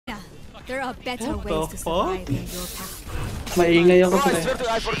There are better ways to survive than your path. Maingay ako Bro, I pre. swear to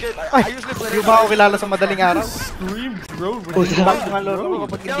you, I forget. I usually play Hindi ba ako kilala sa madaling araw? Scream, bro. Lang mga laro ko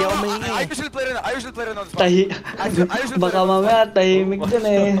kapag hindi ako maingay. I usually play on the spot. Tahi. I usually Baka mamaya tahimik dun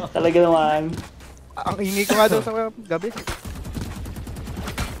eh. Talaga naman. Ang ingay ko nga daw sa gabi.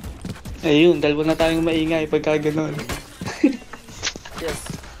 Ayun, dalawa na tayong maingay pagka ganun. Yes.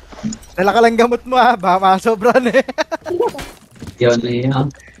 Dala ka lang gamot mo ha, baka masobran eh. Yun na yun.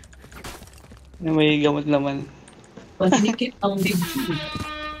 Na may gamot naman. Panikit ang big.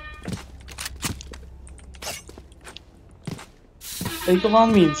 Ay, ito nga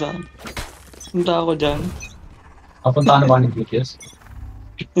minsan. Punta ako dyan. Papunta na ba ni Julius?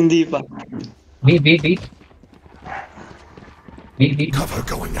 Hindi pa. B. Cover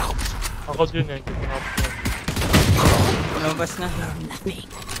going out. Ako din eh. Lumabas na.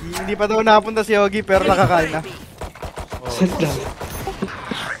 Hindi pa daw napunta si Ogie pero nakakain na. Set lang.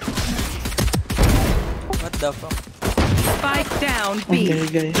 What the fuck? Spike down, B. Okay,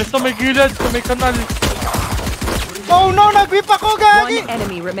 guys. Just sa may gilid, sa may kanal. Oh no! Nag-whip ako, One gagi!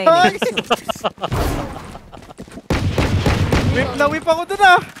 enemy remaining. Whip ako dun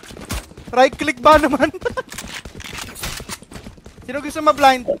ah! Right click ba naman? Sino gusto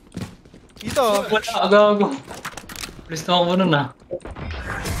ma-blind? Dito. Agago. Please naman mo nun ah.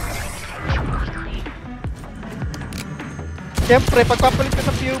 Siyempre, pagpapalit ka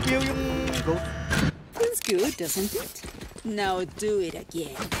sa pew-pew yung goat. Feels good, doesn't it? Now do it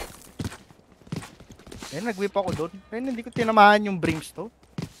again. Eh, nag-whip ako doon. Kaya hindi ko tinamahan yung brimstone.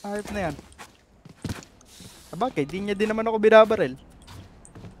 Ayop na yan. Sabagay, di niya din naman ako binabarel.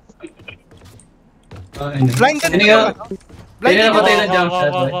 Blinded Hindi din ka. ako. Blinded Hindi na patay din na jump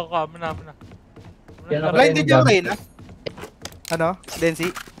shot. boy. Blinded yung Reyna. Ano?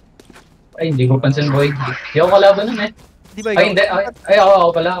 Denzie? Ay, hindi ko pansin boy. Hindi ako kalaban nun eh. Di ba Ay, hindi. Ay,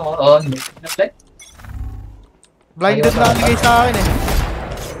 ako pala. Oo, hindi. Na-flex? Blinded na nagay sa akin eh.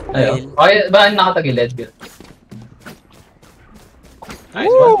 Ayaw. Okay, ba nakatagilid?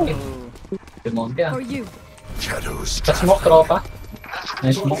 Nice one. Demonte ah. For you. Shadows. Sa smoke tropa.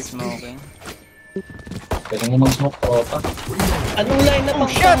 Nice smoke. Smoking. Pwede mo mag-smoke tropa. Anong line na pang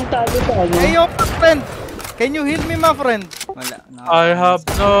talo sa ano? Hey yo, friend! Can you heal me, my friend? Wala. I have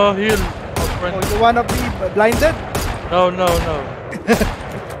no heal. Oh, you wanna be blinded? No.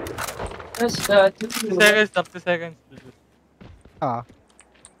 That's that. 30 seconds, 30 seconds. Ah,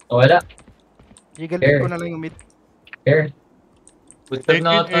 Wala. jiggle Here. ko na lang yung mid. Here. 18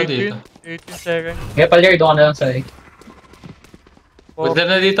 seconds. Kaya palir, doon ka na lang sa eh. Punta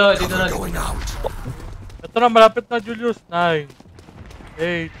na dito. Dito na. Going out. Ito na, malapit na Julius. 9,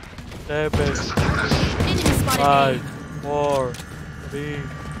 8, 7, Enemy spotted 5, A. 4, 3,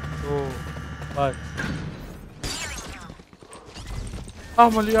 2, 5. Ah,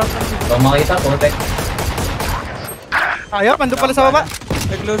 mali ata. Kung makita, protect. Ayop, ando pala sa baba.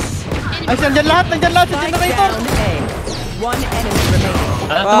 Nag-lose. Ay, nandyan lahat sa Spike generator. down A. One enemy remaining.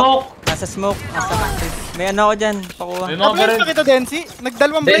 Fuck! Nasa smoke. Nasa may ano ako dyan. Pakuha. Nablind pa kita, Denzie.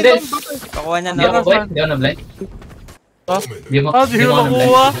 Nagdalawang Hindi, blind hindi. doon. Pakuha niya Hindi ako na. blind. Hindi ako na-blind. Hindi mo Ah, di ko na-blind.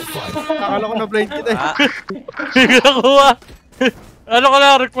 nakuha. Akala ko na blind kita eh. Ah, Di ko nakuha. Ano ka na,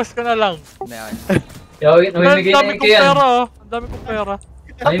 request ka na lang. hindi ako. Yo, Ang namimigay dami na kong yan. pera oh. Ang dami kong pera.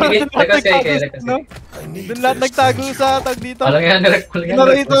 Namimigay. Request kayo. No? I need Doon lahat this. nagtago sa tag dito. Alam yan, walang yan.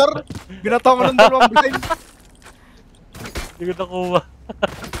 Generator. Binataw ko ng dalawang blind. Di ko nakuha.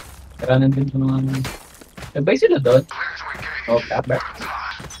 Karanan din ito naman. Nabay sila doon. Oh, capper.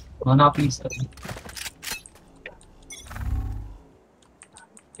 Mga nakapisa.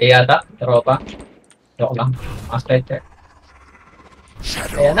 Yata, tropa. Joke lang. Mga stretcher.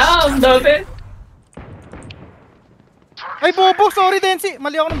 Ayan na, ang dami. Ay, bobo. Sorry, Denzie.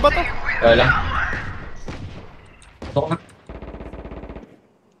 Mali ako ng bato. Kaya lang. Joke lang.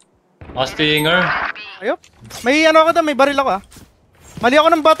 Stinger. Ayop. May ano ako doon. May baril ako ah. Mali ako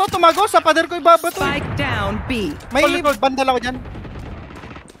ng bato. Tumago. Sa pader ko ibabato. Spike down B. May bandal ako dyan.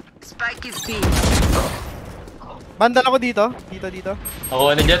 Spike is B. Bandal ako dito. Dito.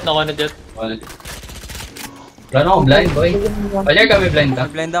 Nakuha na jet. Wala na akong blind, boy. Palyar kami blind ka.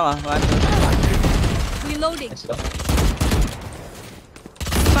 Blind ako ah. Reloading. Let's go.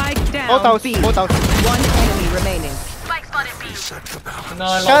 Spike down Both house. B. Both house. One enemy remaining. Reset the balance.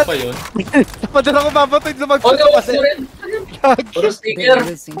 Naalala ko pa yun. Sa pader ako babato. Oh, Lumagpag no, kasi. rin. Puro sticker.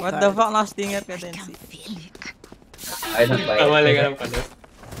 What the fuck? Naka-stinger ka din. Ay, nagbayad. Tawali ka lang pala.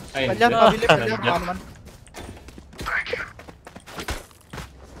 Ay, Kalyan, pabili. Kalyan. Baka naman.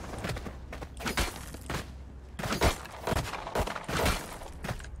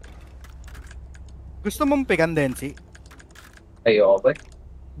 Gusto mong pigan, Denzie? Ay, oo, boy.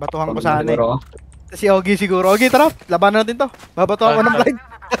 Batuhan ko sana eh. Siguro. Si Ogie siguro. Ogie, tara. Labanan natin to. Babatuhan ko ng blind.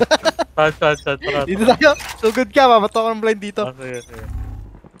 Tara. Dito tayo. Sugod ka. Babatuhan ko ng blind dito. Okay.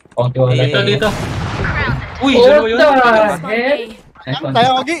 Kontiwala. Dito. Uy, dalawa yun. What the hell? Nice one. Tayo,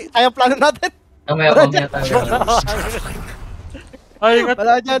 Ogie. Tayo plano natin. Mamaya tayo. Ay, ingat.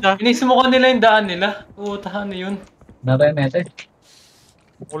 Wala dyan. Inisimukan nila yung daan nila. Putahan na yun. Nabay mete.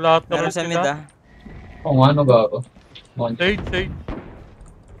 Wala Meron rin sa mid sila. ah. Oo nga, ano gago. Sage.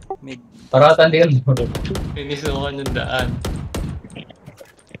 Mid. Paratan din. Inisimukan yung daan.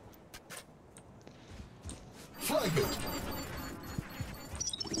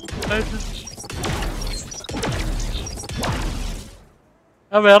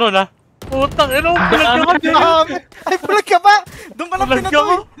 Meron ah. Putang ina, bulag ka. Ay, bulag ka ba? Doon ka lang Bulag pinato. ka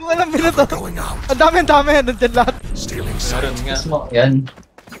mo. Doon ka lang pinato. Going out. Ang dami. Nandyan lahat. Stealing Meron sight. nga. Yan.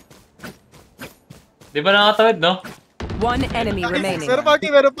 Di ba nakatawid, no? One enemy remaining. Meron pa,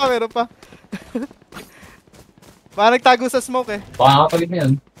 Ogie. Meron pa. Baka nagtago sa smoke eh. Baka kapagid mo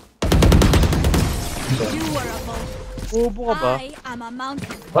yan. Ubo ka ba? I am a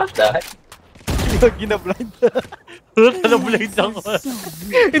mountain. What the heck? Ogie na blind. Ano blade ako?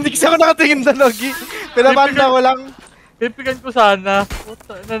 Hindi kasi ako nakatingin doon, Ogie. Pinabanda ko lang. Pipigan ko sana.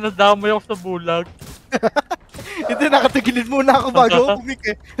 Putang ina, nadamay ako sa bulag. Hindi, nakatigilid muna ako bago ako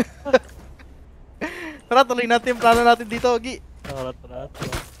pumik eh. Tara, tuloy natin yung plano natin dito, Ogie. Tara.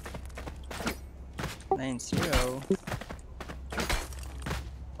 9-0.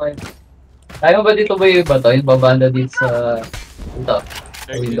 Okay. Kaya mo ba dito ba yung iba to? Yung babanda dito sa... Ito.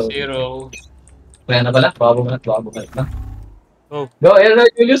 Window. 30. Kaya na pala? Baka bumalat na. Go. Go,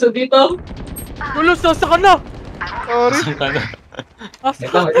 Julius, dito! Julius, nasa ka na! Sorry. Saan ka na? Asa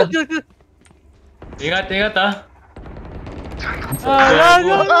Wait lang. Ingat ah.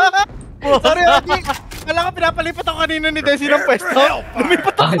 Sorry, Ogie. Kala ko pinapalipat ako kanina ni Denzie ng pwesto.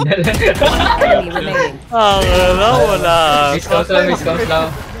 Lumipat ako. Enemy remaining. Wala. Miss comes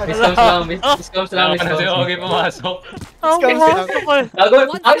lang. Ano si Ogie pumasok? Pumasok ko eh.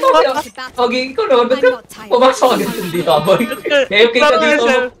 Okay, ikaw naman. Ba't ka pumasok ka dito, boy? AFK ka dito.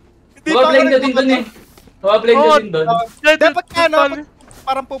 Mabablind ka din dun eh. Mabablind ka din dun. Dapat ka, no?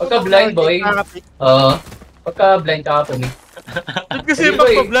 Parang puputok. Pagka blind, boy. Oo. Pagka blind ka po eh. Ba't kasi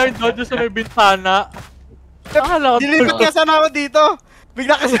magpa-blind doon sa may bintana? Dilipit ka sana ako dito.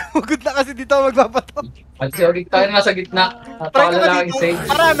 Bigla kasi hugod na kasi dito magbabato. At si Ogie tayo nasa gitna. Try ko Napakala na lang dito. save.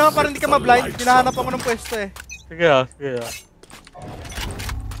 Para no, para hindi ka ma-blind. Hinahanap ako ng pwesto eh. Sige ah.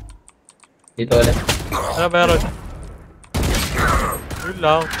 Dito ulit. Ano meron? Yun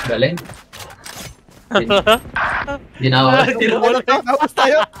lang. Galing. Di na ako. Nawas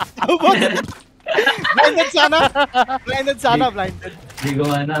tayo. Blinded sana. Blinded. Di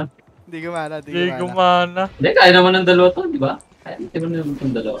gumana. Hindi gumana. Hindi gumana. Hindi, kaya naman ng dalawa to, di ba? Kaya naman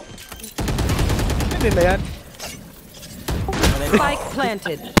ng dalawa. Hindi na yan. Spike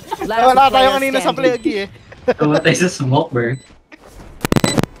planted. Wala tayo kanina sa play, Ogie eh. Tumatay sa smoke, bro.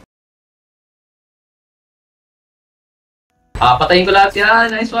 Patayin ko lahat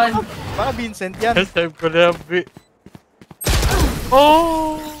yan. Nice one. Baka Vincent yan. Save ko na yung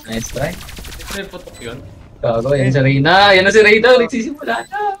Oh! Nice try. May putok yun. Gago, yan si Reyna. Yan na si Reyna. Nagsisimula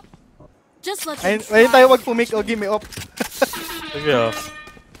na. Just let Ayun tayo magpumik, Ogie, may op. Sige ah.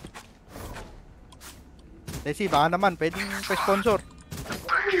 Denzie, baka naman, pwedeng pa-sponsor.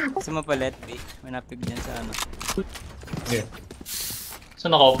 Gusto mo palit, B. Manapig dyan sa ano. Okay.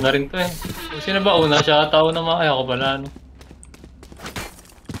 So naka-off na rin to eh. Sino ba una? Siya tao na makaya ko pala, no?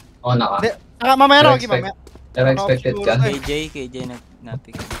 Oo, naka. Mamaya na, Ogie, mamaya. Pero expected ka. KJ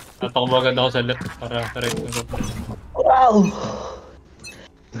napig. Tatakbo agad ako sa left para correct ko. Wow!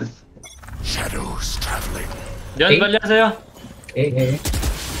 Shadows traveling. Diyan, balya sa'yo.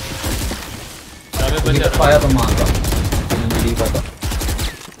 Dami Hindi balya. ka kaya pumaga. Hindi ba to?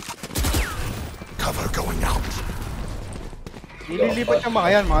 Cover going out. Nililipat yung mga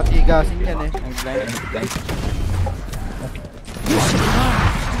yan, mga tigasin yan eh. Nag-blind.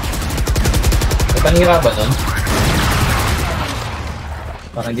 May panira ba nun?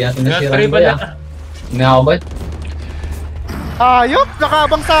 Parang di natin nasira yung baya. May ako ba? Ayop!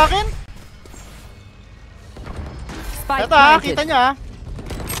 Nakaabang sa akin! Spike Ito ha, planted. kita niya ha.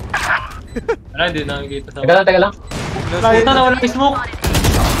 Wala, hindi nakikita sa... Teka lang. Puta na, walang smoke!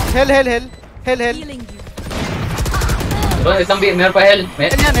 Hell. healing you. Diba, isang B, meron pa hell.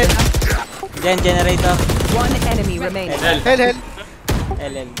 Hell yan, hell. Dyan, generator. One enemy remaining. Hell.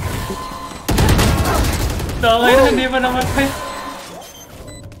 LL. Nakakaya na, hindi pa naman pa.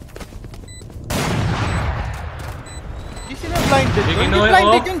 Hindi sila blinded Hindi doon. Hindi kinuha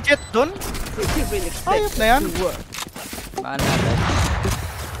blinded ko. yung jet doon. Ayop na yan. Baka natin.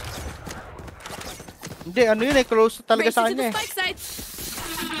 Hindi, ano yun eh, close talaga Race sa to the kanya eh. spike site.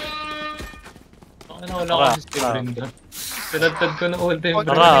 Ano, wala ka sa skill rin doon. Pinagtad ko ng ulti.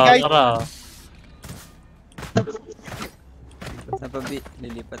 Tara. Sa pa, B.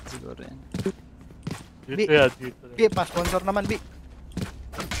 Lilipat siguro yan. Dito yan, dito. B, pa-sponsor naman, B.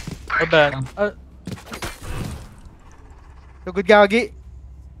 Ben. Sugod gagi.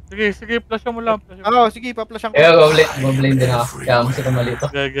 Sige, flash mo lang. Oo, sige, pa-flash ang ko. Mablame din ako. Kaya mas ito malito.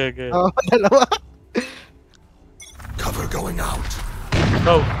 Okay. Oo, dalawa. Cover going out.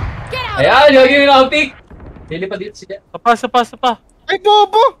 Go. Ayan, yung pick. Hili pa dito siya. Sapa. Ay,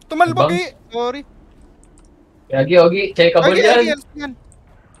 bobo! Tumalbog eh. Sorry. Ogie, checkable yan. Yan.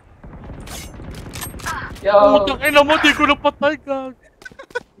 Yo. Putang ina mo, di ko napatay, gag.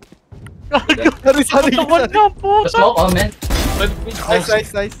 Sorry. Tawan na, puta. Tapos mo comment.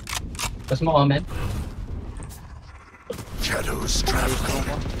 Nice. Tapos mo comment. Shadows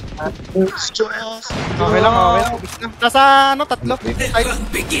traveling. Okay lang. Nasa ano, tatlo. Ay!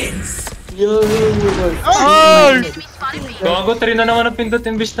 Gago, 3 na naman ang pindot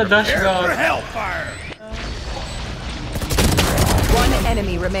imbis na dash. One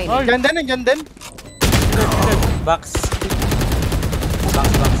enemy remaining. Diyan din. Box.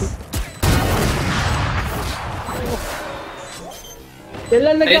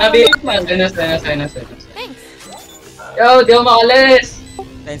 Kailan nag-update man? Ayos. Yo, di ako makalis!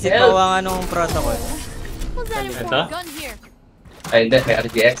 Denzie, pawa nga nung protocol. What's that in for? Ito? Gun here. Ay, hindi. May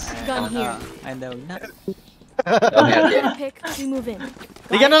RGX. Gun here. Ay, daw na. May RGX. Pick. We move in.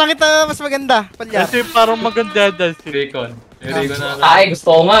 Bigyan na lang kita mas maganda. Palyar. Kasi parang maganda, Denzie. Recon. Recon na lang. Ay, gusto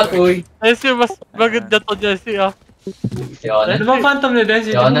ko nga, tuy. Denzie, mas maganda to, Denzie, ah. Ano ba phantom ni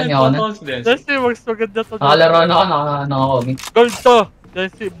Denzie? Yawanan. Denzie, mas maganda to. Nakalaro na ako, nakakomik. Gold to.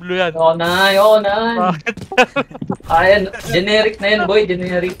 Denzie, blue yan. Yawanan. Ayan, generic na yun, boy.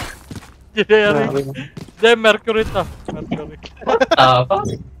 Generic. Generic. Hindi, Mercury to. Mercury. Tapa.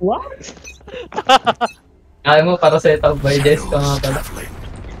 What? Ayaw mo, para set up by Des ka nga pala.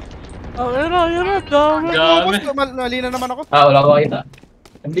 Ayun na, dami. Dami. Mali na naman ako. Wala ko makita.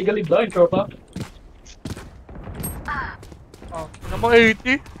 I'm legally blind, tropa. Namang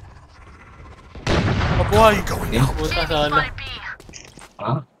 80. Mabuhay. Going out. Puta sana.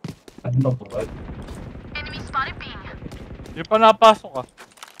 Ha? Ano ba po? Hindi pa napasok, ah.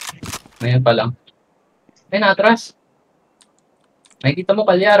 Ngayon pa lang. Ay, natras. Nakikita mo,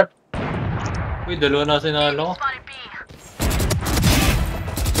 kalyar. Uy, dalawa na sinalo ko.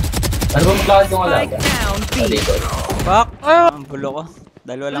 Ano ba maglakad yung alaga? Spike down, B. Dito. Fuck! Ang bulo ko.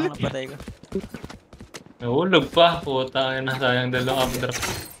 Dalawa lang napatay ko. Nahulog pa. Puta, na sayang dalawang updraft.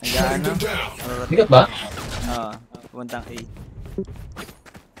 Nag-ano? Bigat ba? Oo. Puntang A.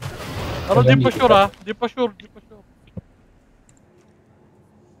 Pero di pa sure, ah. Di pa sure.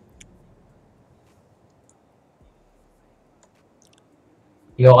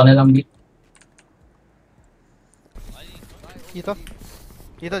 Iyo ka na lang, Bit. Dito.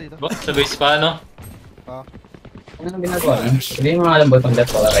 Ba? Sa base pa, no? Ano nang ginagawa? Sabihin mo nga lang button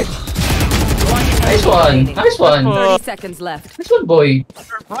left or right. Nice one! 30 seconds left. Nice one, boy!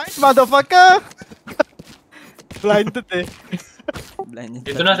 Nice, motherfucker! Blinded eh. Blind.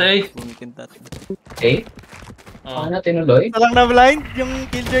 Dito na sa A. Pumikintat. Eh? Oh. Ano, tinuloy? Isa lang na blind, yung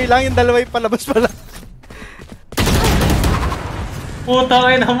killjoy lang, yung dalawa yung palabas pala. Puta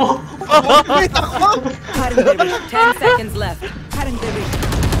kayo na mo! Wait ako! 10 seconds left.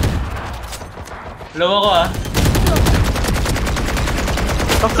 Lawa ko, ah.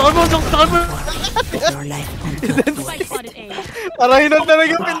 Saksakan mo! Spike spotted A. Parang hinold na lang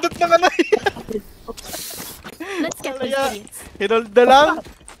yung pindot ng ano. Let's get these idiots. Hinold na lang.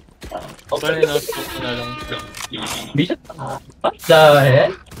 Parang in-output ko na lang. Bishop? What the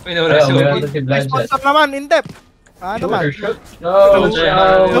heck? Uy, nawala si Wala Ogie. si Bloodshed. Sponsor naman, in depth. Ano man? No,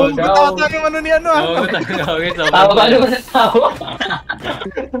 Yung butata yung ano ni ano ah. Oo, tayo. Tawa ka naman ang tawa.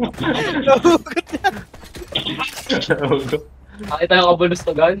 Nahugot yan. Nakita yung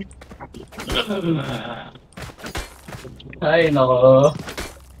kabulustogan. Ay, nako.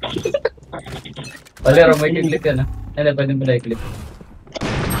 Valero, may clip yan ah. Ano, pwede mo na i-clip.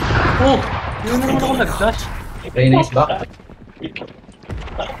 Oh! Yun na naman ako nag-dash. Reyna is back.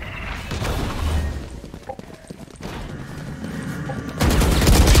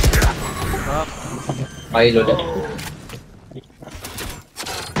 Ay, Lola.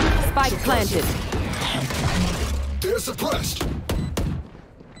 Spike planted. They're suppressed.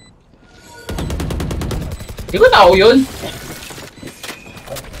 Di ko tao yun?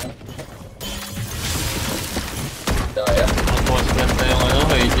 Daya. Tapos ganda yung ano,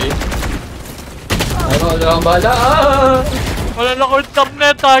 AJ. Ay, wala kang bala. Ah! Wala na ko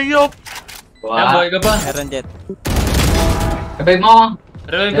internet, ayop! Yan, boy ka pa. Meron jet. Revive mo.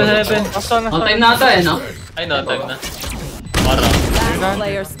 Revive ko sa heaven. On time na ata eh, no? Ay, no, time na. Para. Last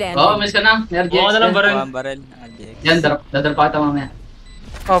player standing. Oo, miss ka na. May RGX. Buka ka na lang, baril. One barrel. RGX. Yan, dadal pa kita mamaya.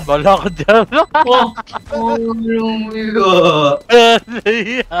 Ah, bala ko dyan. Oh, yung bigo.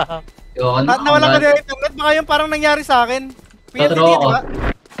 Yun, Nawala ka na internet, baka yung parang nangyari sa akin. PLDT Totoo ka, ako. di ba?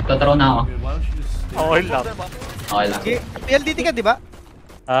 Totoo na ako. Okay lang. Okay lang. PLDT ka, di ba?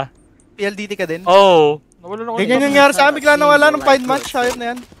 Ha? PLDT ka din? Oo. Nawala na ako. Ganyan yung nangyari sa akin, bigla nawala nung 5 months, sayop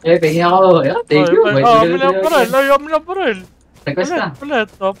na yan. Pahingi ako. Yeah, thank you. Amin lang baril. Amin lang baril. Request ka. Ulit.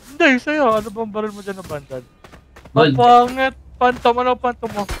 Hindi, sa'yo. Ano bang baril mo dyan na bandal? Gold. Pangit. Phantom. Ano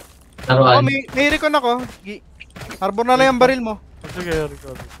phantom mo? Taruan. May recon ako. Harbor na lang yung baril mo. Sige,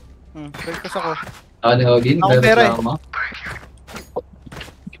 record. Request ako. Ni Ogie. Ako pera eh.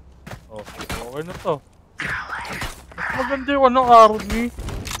 Okay na to. Mas maganda yung anong army.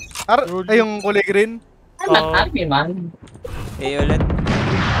 Ay, yung kulay green. Army man. Okay, ulit.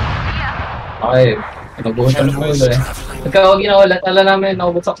 Okay. Naguhutan mo yun eh. Pagka Ogie na ulit, alam namin,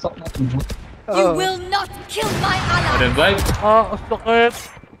 nakubot-sok-sok natin. You will not kill my ally. Revive. Sakit.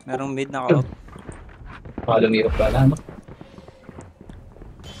 Merong mid na ka. Lumirap ka lang.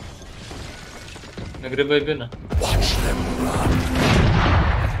 Nag-revive yun ah.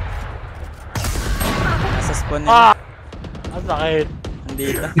 Nasa spawn nila. Ang sakit.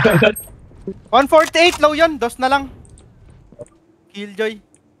 Nandito. 148, low yun. Dos na lang. Killjoy.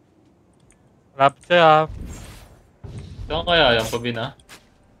 Rapid siya. Saan kaya yung pabina?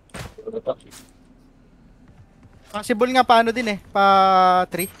 Possible nga paano din eh. Pa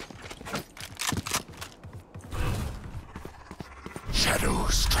 3.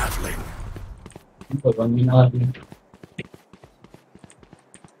 Shadows traveling.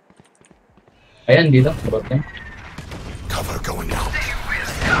 Ayan, dito. Cover going out.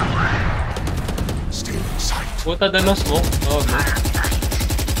 Still in sight. Puta, danos mo. Oh,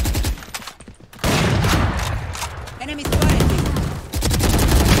 Enemy spotted.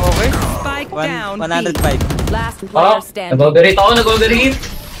 Okay. Spike down. 105. Last player standing. Nag-overheat ako, nag-overheat!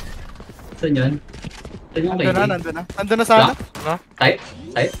 Saan yun? Saan yung Nandun na, lady? nandun na. Nandun na sana. Type?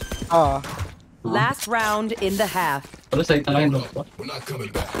 Type? Oo. Last round in the half. Pero site na kayo. We're not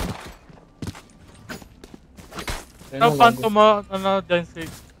coming back. Ang phantom mo. Ano, Denzie.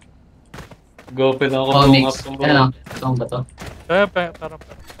 Gopin ako Oh, buong mix. up ng Ayan lang. Saan ba to? Parang.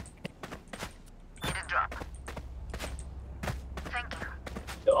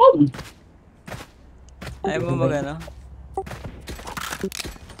 Yun! Ayaw mo mag ano?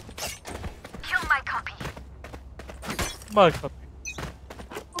 Bakit?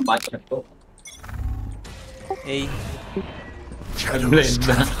 Bakit na to? A. Nag-blend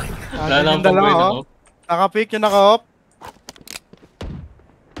na. Wala na ang Yung dalawa, pag-blend oh. ako. Naka-pick yung naka-op.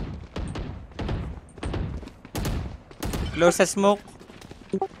 Close sa smoke.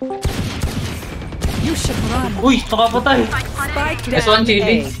 You should run. Uy! Nakapatay! Spike This down one, CD.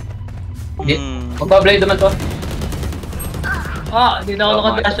 A. Hindi. Magpa-blade naman to. Hindi na ako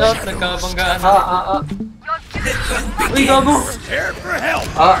nakadash out. Nagkabanggaan. Uy, gago!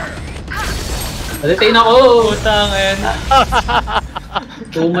 Nalitain ako! Putang en.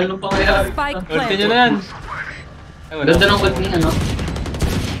 Tumal ng pangyayari. Spike Ulti nyo planted. na yan. Ay, wala. Ganda ng ult niya, no?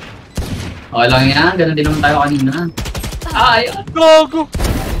 Okay lang yan. Ganun din naman tayo kanina. Ay! Gogo!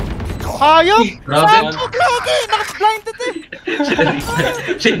 Hayop! Grabe. Lagi! Naka-blinded eh!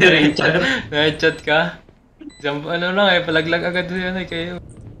 Si Richard. Na-chat ka? Jump, ano lang eh. Palaglag agad yun eh kayo.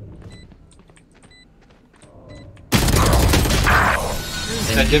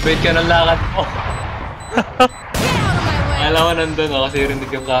 Na-debate ka ng lakad mo. Alam ko nandun ako kasi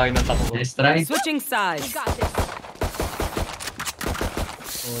rinig yung kahoy ng takbo. Nice try. Switching sides.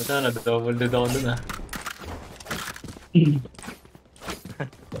 Puta, na-double dead ako dun ah.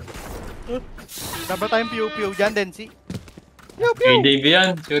 Dapat tayong piu-piu dyan, Denzie. KD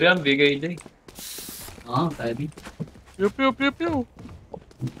yan. Sure yan, big KD. Oo, tayo din. Pew.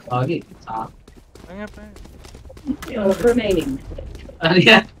 Pagi. Sa Pangya pa. remaining. Ano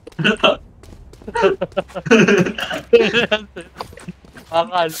yan? Ano to?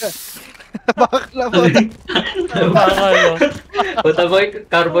 Bakal. Bakla mo. Bakal. Puta boy,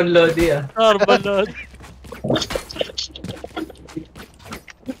 carbon loady ah. Carbalot.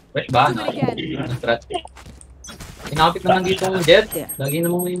 Fresh ba? No? Strat. Inakapit naman dito ng jet. Lagi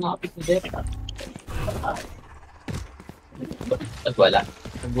naman may nakapit ng jet. At wala.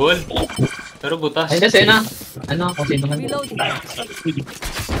 Goal. Pero butas. Ay, kasi na. Ano, kung sino man. Reloading.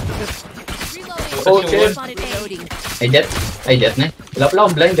 Oh, shit. Spotted A. Reloading. Ay, jet na. Wala pala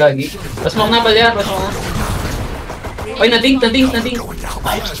akong blind, gagi. Pasmok na pala yan, pasmok na. Ay, nading. Going out.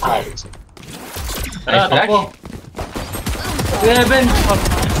 Tara, takbo. Eleven.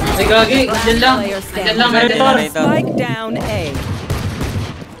 Ay, gagi. Andyan lang. Andyan lang. Andyan lang. Spike down A.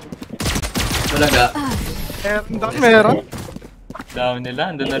 Talaga. Meron. Down nila.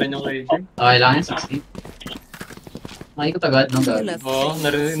 Andun na rin yung KJ. Okay lang yan, 60. Makikot agad ng gagi. Oo,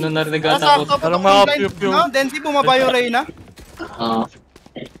 narinig ata Sakto ko. pa Parang tong mga blind. pew-pew. No, Denzie, bumaba yung Reyna.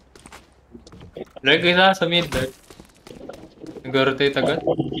 Leg isa sa mid. Nag-rotate agad.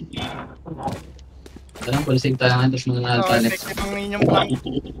 Alam, full save tayo nga, tapos mga naltanex. Effective ang inyong plan.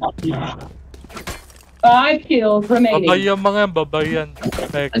 5 kills remaining. Babay yan mga yan, babay yan.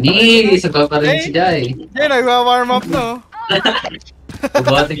 Ani, isa pa pa rin si Jai. Yan, nagwa-warm up no.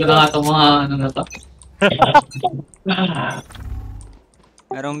 Bubuhatin ko na nga itong mga ano na to.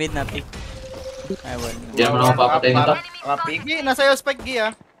 Merong mid na pick. Ay, wala. Hindi naman ako papatay nito. Gi, nasa iyo spike Gi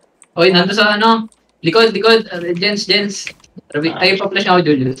ah. Oy, nandun sa ano? Likod. Jens. Tayo pa-flash ako,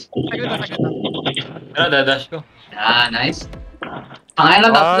 Julius. Saglit na. Ano, dadash ko. Ah, nice. Pangalan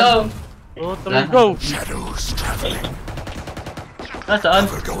na tatlo. 2, 3, go! Shadows traveling. Saan?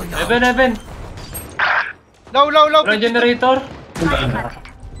 Cover going out. Evan. Low. Parang generator.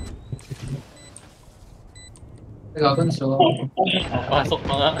 Nagkakon, so... Pasok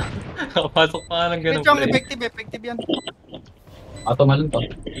pa nga. Pasok pa nga ng ganun. Medyo effective yan. Ato malun to.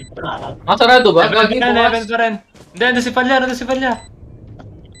 Sarado ba? Gagi po. Evan pa rin. Hindi, ando si Palya.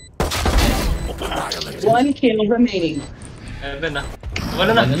 1 kill remaining. Evan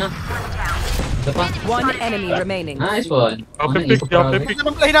Wala na. Ano na? Ito pa. One enemy remaining. Nice one. Okay, pick. Ito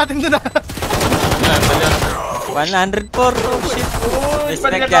nang play natin doon ah. 104. Oh, shit.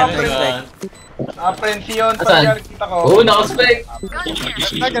 Respect yan, respect. Aprensiyon, Asan? Palyar, kita ko. Oo, naka-spec.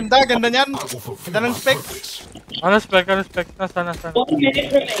 Ganda ng spec. Ano spec? Nasaan? 1 minute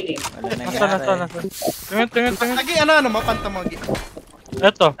remaining. Wala nangyari. Nasaan? Tingin. Agi, ano mo, panta mo Gi.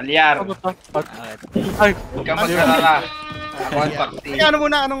 Eto. Palyar, Ano to? Okay. Ay, huwag kang mag-alala. Ako ang saksi. Agi, ano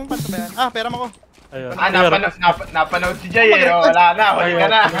muna, anong panta ba yan? Ah, pera mo ko. ayun. Napanood si Jay eh. Wala na, huli ka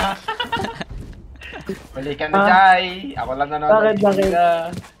na. Huli ka na, Jay. Ako lang nanonood. Bakit?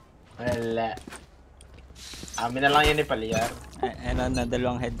 Wala. Amin na lang yun ni Palyar. Ano na,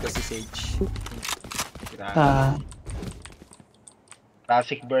 dalawang head ko si Sage.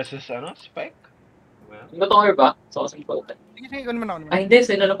 Classic versus Spike? Ano to or ba? So, kasi po. Sige, kunin mo na. Ay, hindi.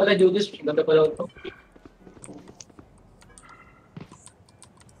 Sa'yo na lang pala, Julius. Ganda pala ito.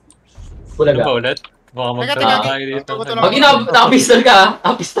 Ano Bulaga. ba ulit? Baka magkakaay dito. Pag nakapistol ka,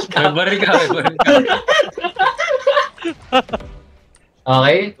 nakapistol ka. May baril ka.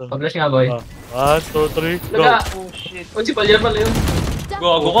 Okay, pag-flash nga, boy. 1, 2, 3, go! Bulaga. Oh shit. Oh, si Palyar pala yun.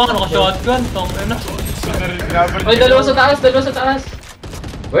 Gago ka, naka-shotgun. Tangin na. Oy, dalawa sa taas.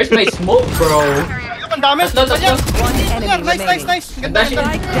 Where's my smoke, bro? Ang dami. Tatlo. One enemy remaining. Nice. Ganda.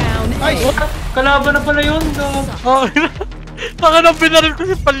 Spike down A. Nice. Kalaban na pala yun. Oh, Taka nang binaril ko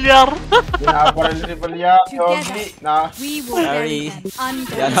si Palyar. Binabaril si Palyar. Ogie. We will Sorry. end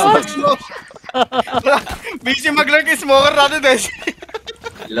Yan under. ako. Busy mag-lurk yung smoker natin, Denzie.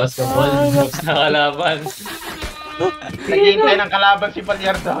 Lost the ball. Sa kalaban. Naghihintay ng kalaban si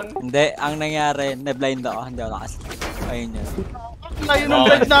Palyar doon. Hindi, ang nangyari, na-blind ako. Hindi ako lakas. Ayun yun. Layo ng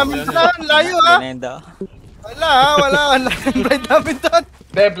blind namin doon. Layo ha. Blind ako. Wala. Ang blind namin doon.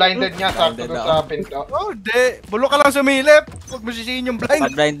 Hindi, blinded nga. Sakto Blinded doon ako. sa pinto. Oh, di. Bulo ka lang sumilip. Huwag mo sisihin yung blind.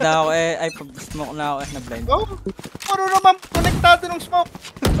 Pag-blind na ako ay pag-smoke na ako na-blind. Oh, puro naman konektado ng smoke.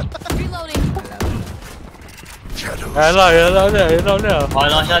 Reloading. Shadows. Ayun na.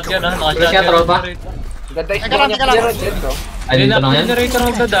 Naka-shotgun ha. Flash nga, tropa. Ganda yung Teka lang, niya teka lang. Palyar din, no? Ay, dito lang yan. Generator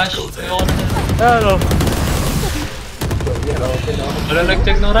magda-dash. Ayoko na. Ano? Wala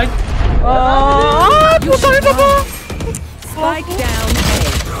nag-check no right? Putang ina mo! Spike down A.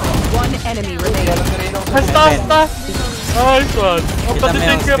 One enemy remaining. Basta. Nice one. Oh, Kita mo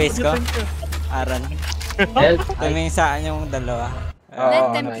yung patitin ka. space ko? Aran. Help. Tumingin sa akin yung dalawa. Let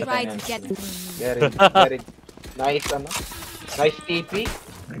Oo, them nice. try to get me. Very nice, Nice TP.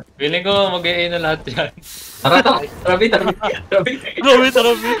 Feeling ko mag-e na lahat yan. Tara. Rabi. Grabe.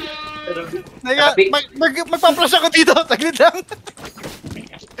 Magpa-flash ako dito. Taglit lang.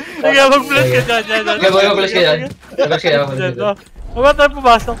 Sige, mag-flash ka dyan. Okay, boy, mag-flash ka yan. Mag-flash ka yan. Huwag na tayo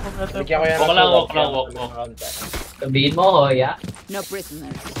pumasok. Bigyan ko yan. Walk lang. Sabihin mo, Hoya. No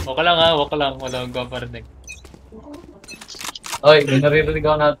prisoners. Walk lang ha, walk lang. Wala akong paparinig. Oy, may naririnig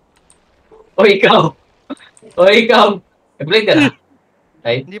ako na. Oy, ikaw. Nag-blind ka na?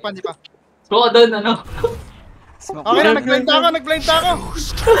 Ay, Hindi pa. scroll ka doon, ano? Smoke. Okay na, nag-blind ako.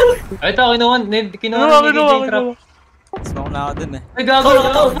 Ay, ito, kinuha ni Kinuha. DJ Trap. Smoke na ako dun eh. Ay, gago na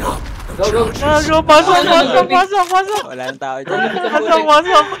ito. Go. Pasok! Wala nang tao dyan.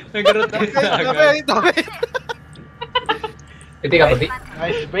 Pasok! Nagkaroon tayo na agad. Piti ka, pati.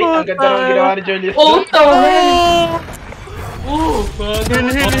 Nice bait. Ang ganda ng ginawa ni Julius. Oh, tawag!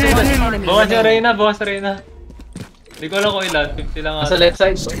 Enemy Bawas yung remaining. Reyna, bawas Reyna. Hindi ko alam kung ilan, 50 lang Nasa ata. left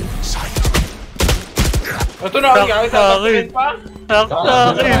side. Ito na, ang gawin pa.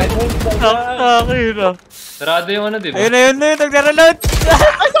 Saksakin ah. Sarado yung ano, di ba? Ayun, nagre-reload!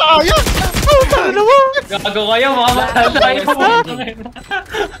 Gago kayo, makamatay tayo.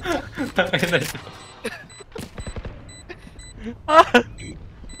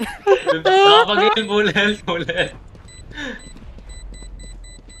 Nakapag-heal, bullet.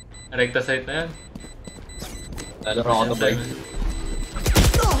 Rekta site na yan. Lalo ako to, boy.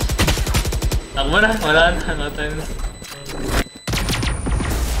 Takbo na, wala na, time na.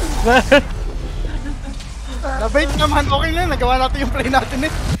 Nabait naman, okay na, nagawa natin yung play natin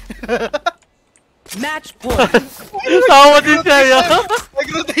eh. Match point. Tawa din siya yan.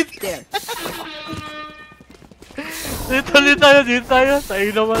 Nag-rotate. There. Dito tayo. Tayo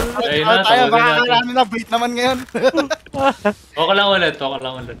naman. Ayun na, Tayo, tawagin baka natin. kailangan na bait naman ngayon. Okay lang ulit.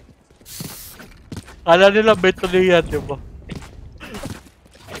 Kala nila bet tuloy yan, di ba?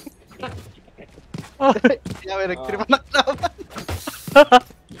 Kaya may nag-trip na klaban.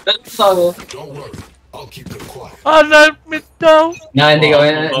 Sago. Don't worry. I'll keep them quiet. Nalpit daw. Nga, hindi ko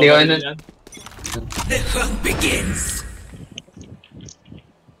yun.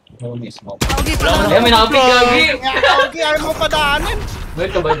 Oh, may smoke. Ay, may nakapig lagi! Okay, ayaw mo padaanin. Wait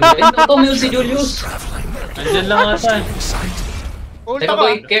ka ba dito? Ay, ito, may si Julius. Andyan lang ata eh. Hold Teka, ka ba?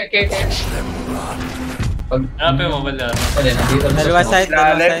 boy, care. Pag... Hanapin mo ba lahat? Alin, nandito na sa Dalawa smoke. side.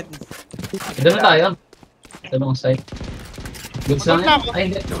 Doon na tayo. Dalawang side. Goods lang Pagod na yan. ako. Ay,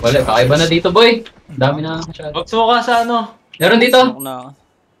 hindi. Wala, kakaiba na dito, boy. Ang dami na masyado. Huwag sumuka sa ano. Meron dito. Smoke na ako.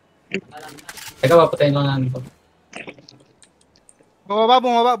 Teka, papatayin lang namin ito.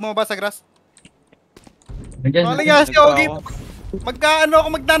 Bumaba sa grass. Nandiyan. Wala nga si Ogie. Magkaano ako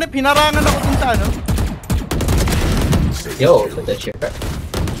magnanip, hinarangan ako dun sa ano. Yo, that's shit.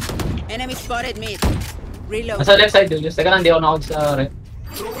 Enemy spotted mid. Reload. Nasa left side, Julius. Teka lang, di ako nakawag sa right.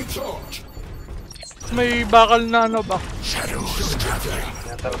 Throwing charge. May bakal na ano ba? Shadows traveling.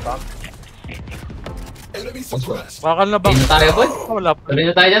 Enemy suppressed. Bakal na ba? Hindi na tayo, boy. Wala pa. Tuloy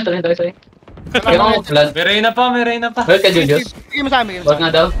na tayo dyan, tuloy na tayo sa'yo. Kaya mo, plan. May Reyna pa. Well ka, Julius. Sige mo sa amin. Wag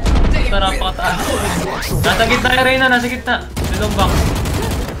nga daw. Ito, napakataas. Nasa gitna yung Reyna, nasa gitna. Nilumbang. 30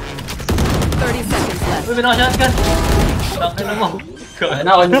 seconds left. Uy, binaka-shotgun. Tangin na mo. Ay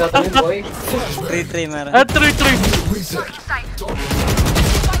na, ako nyo tatanong, boy. 3-3 meron. 3-3. Reset.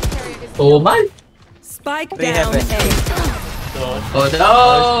 Tumal. Spike Three down heaven. A. Oh,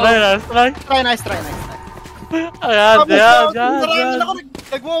 no. Nice try. Nice. Ayan. Hinarangan ako,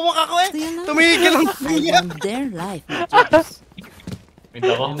 nagwawak ako eh. Tumigil ang niya. Their life matters. Wait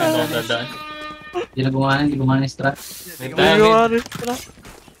ako, hindi ako dadaan. Hindi na gumawa ng strat. May tayo, mid.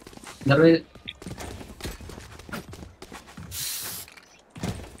 Laro yun.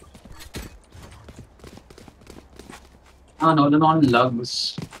 Nawala na ako ng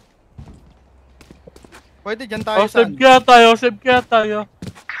logs. Pwede dyan tayo sa Save kaya tayo.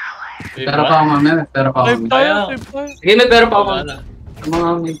 Pero pa ako mamaya, pero pa ako Save mamaya. tayo. Sige, may pero pa ako. Wala. Mga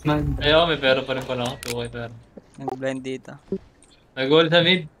mid-man. Ayaw, may pera pa rin pala ako. Okay, pero. Nag-blind dito. Nag-goal sa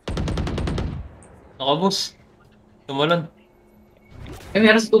mid. Nakabus. Tumalon. Eh,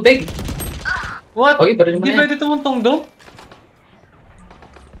 meron sa tubig. What? Okay, pero Hindi naman yan. pwede tumuntong daw?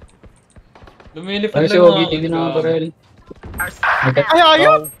 Lumilipad Ano si lang Ogie, hindi na ako baril. Ay,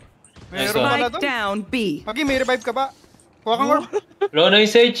 ayaw! Nice Meron one. pala Spike doon. down B. Ogie, may revive ka ba? Kuha kang orb. Low na yung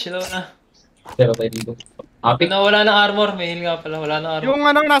Sage. Low na. Pero tayo dito. Apik. Wala na armor. May heal nga pala. Wala na armor. Yung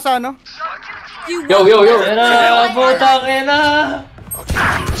ano, nasa ano? Yo! Ayan na! Putang ina!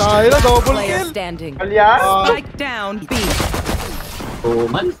 Tayo na, double Player kill. standing. Kalyan? Spike down B.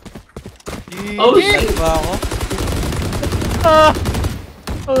 Tumal. Oh, shit. Ba ako?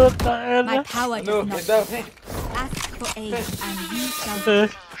 My power Ano? does not Ito. ask for aid and you shall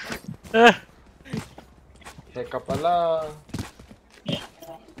Teka pala.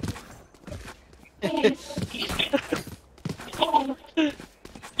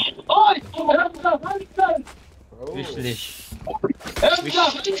 Oh. Wishlish.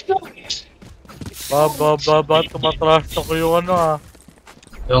 Tumatrash ko yung ano ah.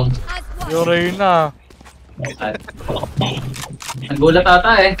 Yung. Yung Reyna. Nagulat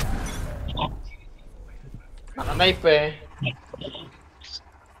ata eh. Naka-knife eh.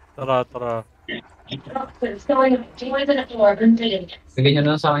 Tara. Bigyan nyo na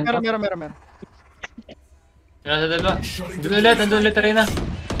lang sa akin. Meron. Yan sa dalawa. Nandun ulit Reyna.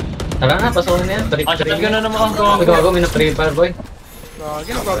 Tara na, pasokin na yan. Shot ka na naman ang gawa. Gago, may na-prepare boy.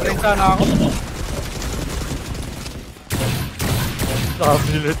 Gagi, nagpaprenta na ako.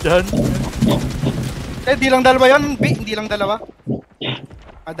 Nakapilit yan. Eh, di lang dalawa yan, B. Hindi lang dalawa.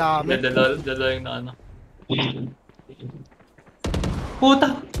 Madami. Dala yung na ano.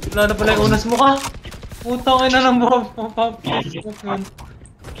 Puta! Wala na pala yung unas mo ka. Puta ka na ng mga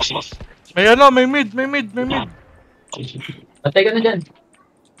May ano, may mid. Patay ka na dyan.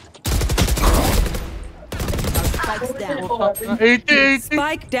 Spikes down. 80.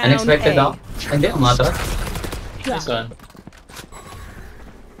 Spike down. Unexpected A. ako. Hindi, umatras. Nice one.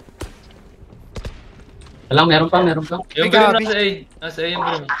 Alam, meron pa. Yung brim nasa A. Nasa A yung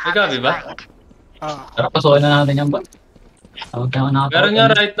brim. May gabi ba? Tara, pasokin na natin yan ba? Meron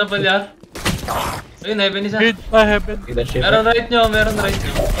nga right na pala. Ayun, heaven isa. Mid, heaven. Meron right nyo.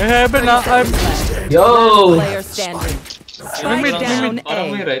 May heaven na. Yo! Player standing. Spike down Parang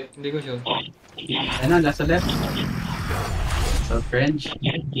may A. right. Hindi ko sure. Ano, nasa left. So, French.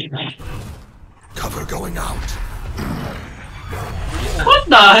 Cover going out. What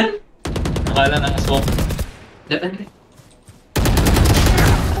the? Akala na smoke.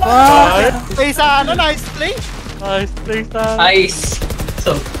 Play sa ano, nice play. Nice play sa... Ice.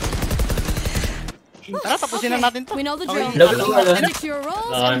 So, Tara, tapusin na natin to. We know the drill. Wala. Stick to your roles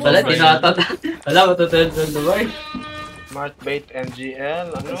Wala. and Wala, move on. tinatat. Wala, matutuloy the boy. Smart bait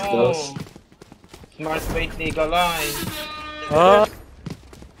NGL. Ano? Let's go. Smart bait Nikolai.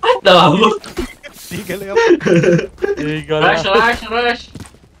 What the? Tigal lang. Rush.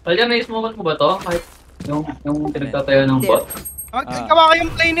 Wala, may smoke mo ba to? Kahit yung pinagtatayo ng bot. Gawa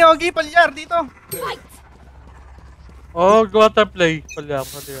kayong play ni Ogie, palyar dito. Oh, gawa tayo play. Palyar.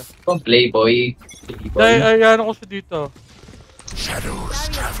 Kung playboy. Ay, ano ko siya dito. Shadows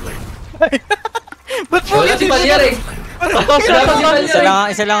traveling. Ba't mo Wala si Palyar eh.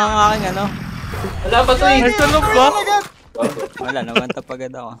 Isa lang ang aking ano. Wala pa to eh. Ay, sa loob ba? Wala, nagwanta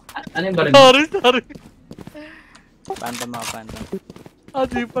pagad ako. Ano yung barin? Sorry. Phantom ako, phantom.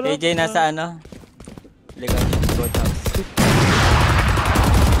 Di pala. KJ nasa ano? Ligaw niya, boat house.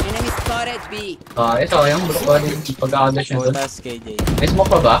 Enemy spotted B. Ito yung pagkakadas nyo Boat to. house, KJ. May smoke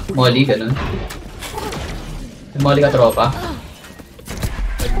pa ba? Molly, ganun. May molly ka tropa?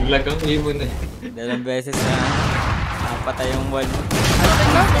 Naglag ang ibon eh. Dalawang beses na napatay yung wall.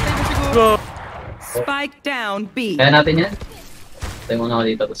 Go. Spike down B. Kaya natin yan? Tayo muna ako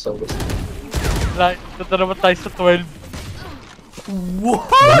dito, tapos so gusto. Ito naman tayo sa 12.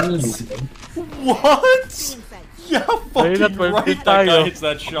 What? Yeah, Ayun na, fucking 12 right. That tayo. guy hits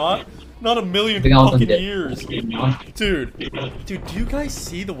that shot. Not a million Bigyan ako fucking ng years. Dude, do you guys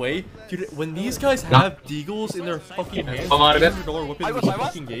see the way? Dude, when these guys have deagles in their fucking hands, $100 weapon in the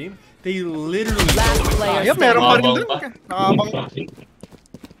fucking game, they literally Last player Ayun, meron pa rin standing. dun. Nakabang.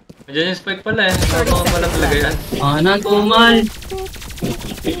 Nandiyan yung spike pala eh. Nakabang pala talaga yan. Tumal!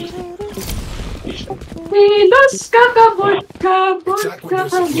 Milos kakabot. Attack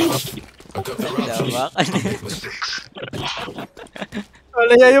windows are lost. Adapt the route. Dawak. Make mistakes.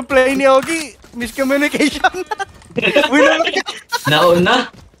 Wala niya yung play ni Ogie. Miscommunication. Winner ka.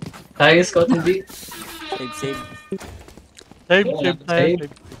 Nauna! Tayo Scott hindi. Save. Save.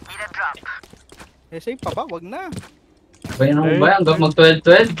 Save pa ba? Wag na. Bayan ako ba? Hanggang mag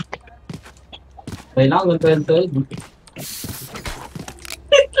 12-12? Bayan lang hanggang 12-12.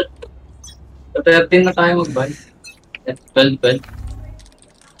 13 na tayo mag-buy. 12-12.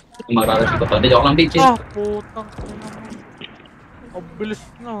 Mararating ko pa. Hindi ako lang big chill. Putang. Ang bilis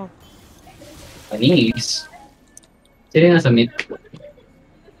na. Panis. Sino yung nasa mid?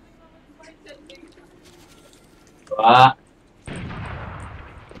 Diba?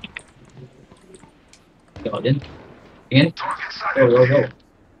 Hindi ako din. Tingin. Go.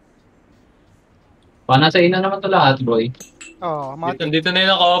 Nasa ina naman to lahat, boy. Oh, mati. Dito na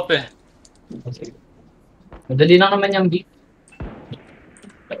yung naka-off eh. Madali lang naman yung beat.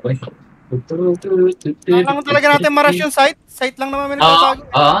 Boy. Kailangan talaga natin ma-rush yung site. Site lang naman may nagtatago.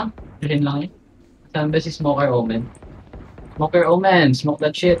 Yun lang eh. Saan ba si Smoker Omen? Smoker Omen, smoke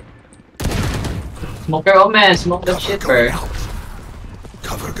that shit. Smoker Omen, smoke that shit, bro.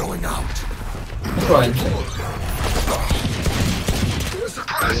 Cover going out. Which one?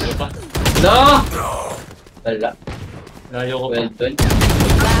 No! Wala. Layo ko pa. Well done.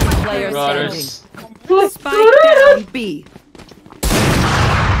 Last player Brothers. standing. Spike down B.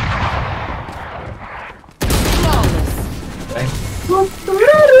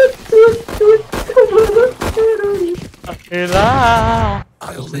 Akira.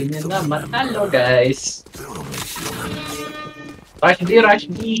 Gusto niya na matalo, guys. Rush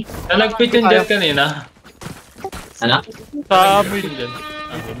D. Nag-fit yung jet kanina. Ano? Sa mid. Yung jet.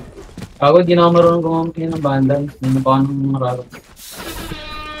 Ako, di na ako marunong gumamit ng bandal. Hindi na pa ako nang mararo.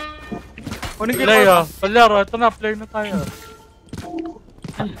 Play ah. Palaro, ito na, play na tayo.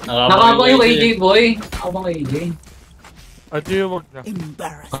 Nakakabang yung AJ, boy. Nakakabang AJ. Adi, wag na.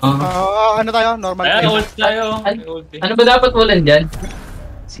 Ano tayo? Normal Ayan, play. ult tayo. Ano ba dapat walan dyan?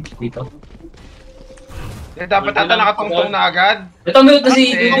 Sige, dito. Dapat ata nakatungtong na agad. Ito, may ult na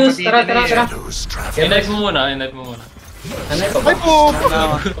si Julius. Tara. Inite mo muna. Ano ito? Ay po!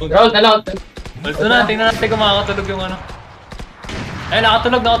 Roll na lang. Ult na, tingnan natin kung makakatulog yung ano. Ay,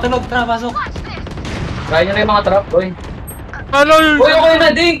 nakatulog. Tara, pasok. Kaya nyo na yung mga trap, boy. Ano yun? Uy, ako yun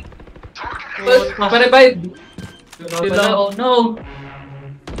na, Ding! Pa-revive. Oh, no.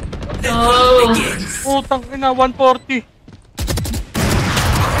 No. Putang ina, 140.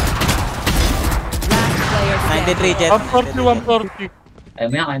 93 jet. 140. Kaya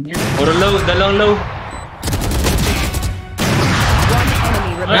mo yan. Puro low, dalawang low.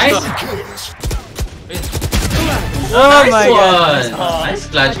 Nice. Oh my god. god. Nice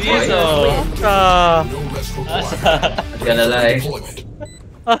clutch, boy. Not gonna lie.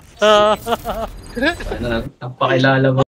 Ano, napakilala mo.